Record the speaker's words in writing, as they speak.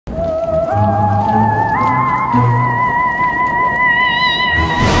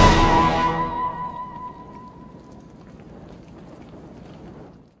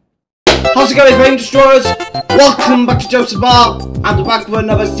How's it going, Flame Destroyers? Welcome back to Joseph Bar, and we're back with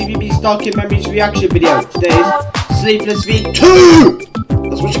another Cbeebies Darkened Memories reaction video. Today is Sleepless V2!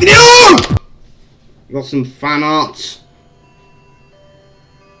 Let's watch the video! We got some fan art.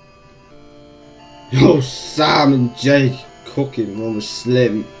 Oh, Sam and Jake cooking, one was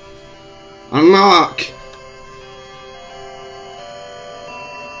Slim. And Mark!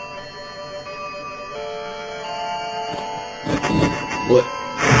 What?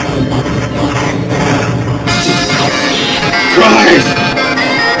 Christ!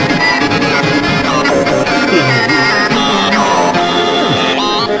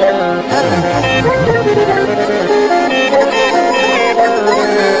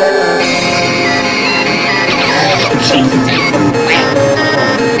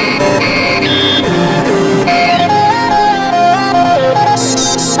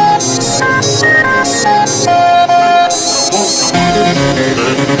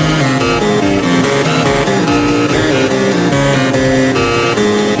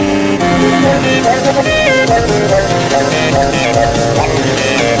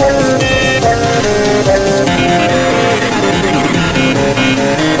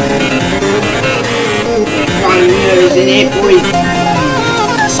 In it, boy.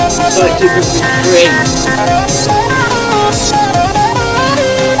 So it took us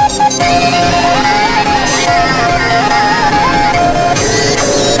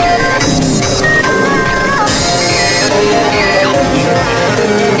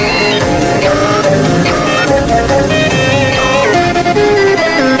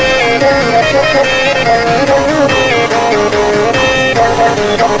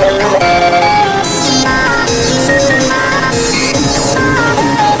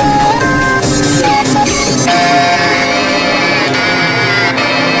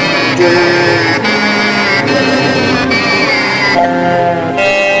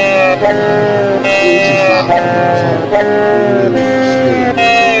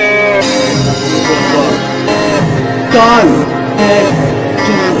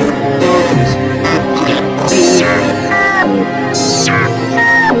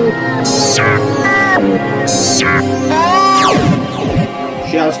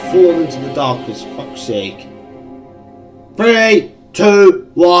She has fallen into the darkness, fuck's sake. 3,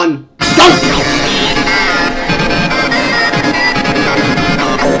 2, 1, go!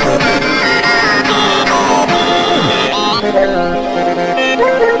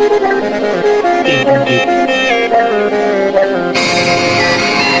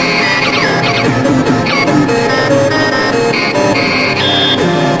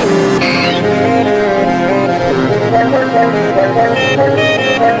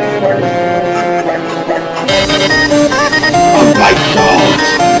 Oh my God!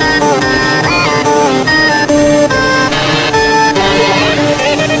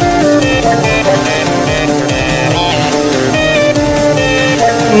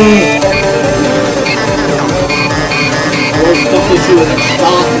 We're stuck into the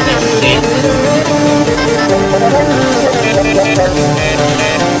start of this shit.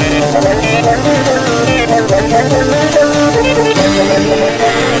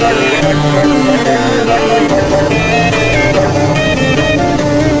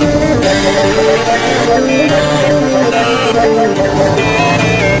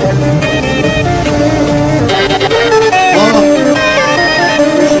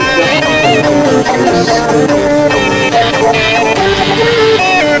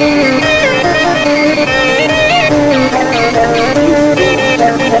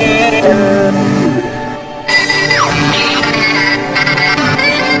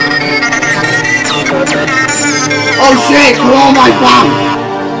 Oh shit, come on my phone!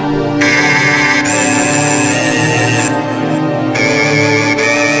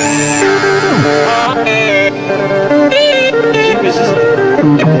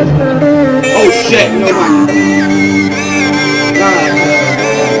 Oh shit, no man.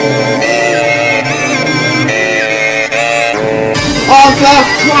 Oh for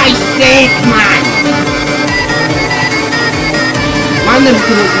Christ's sake, man! Man, them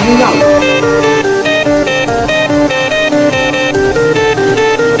kills you know.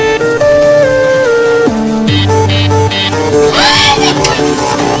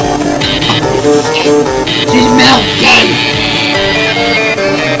 She's melting!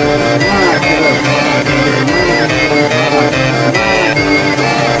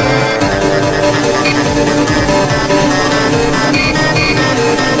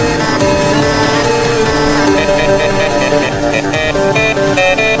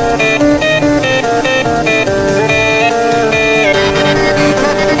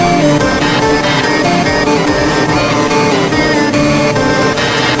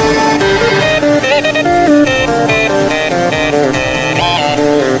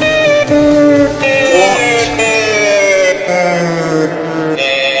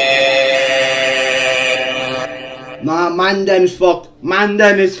 Man, them is fucked. Man,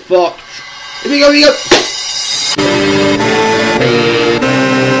 them is fucked. Here we go, here we go.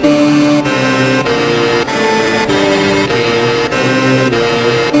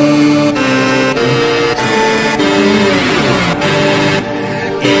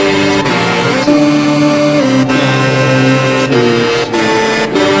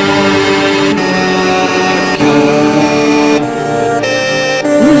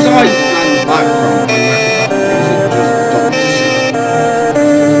 Whose eyes is that in the background? Is it just dots?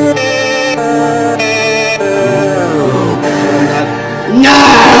 No!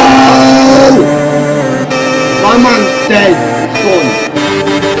 My man's dead. Gone.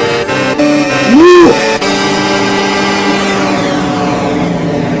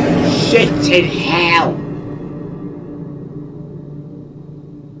 Shit in hell.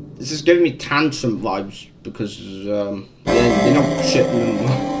 This is giving me tantrum vibes because they're not shitting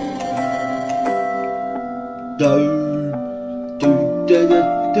anymore. Do do da da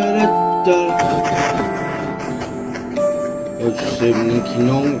da da da. Go to sleep, Ninky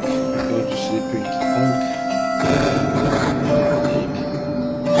Nonk. Go to sleep, Pinky Ponk.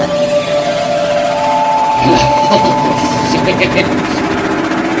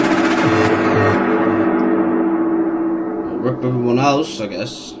 Rip everyone else, I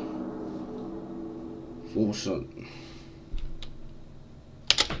guess.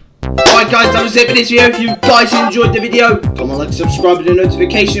 Alright guys, that was it for this video. If you guys enjoyed the video, come on, like, subscribe with the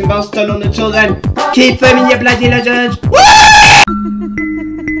notification bells turn on. Until then, keep filming your bloody legends. Woo!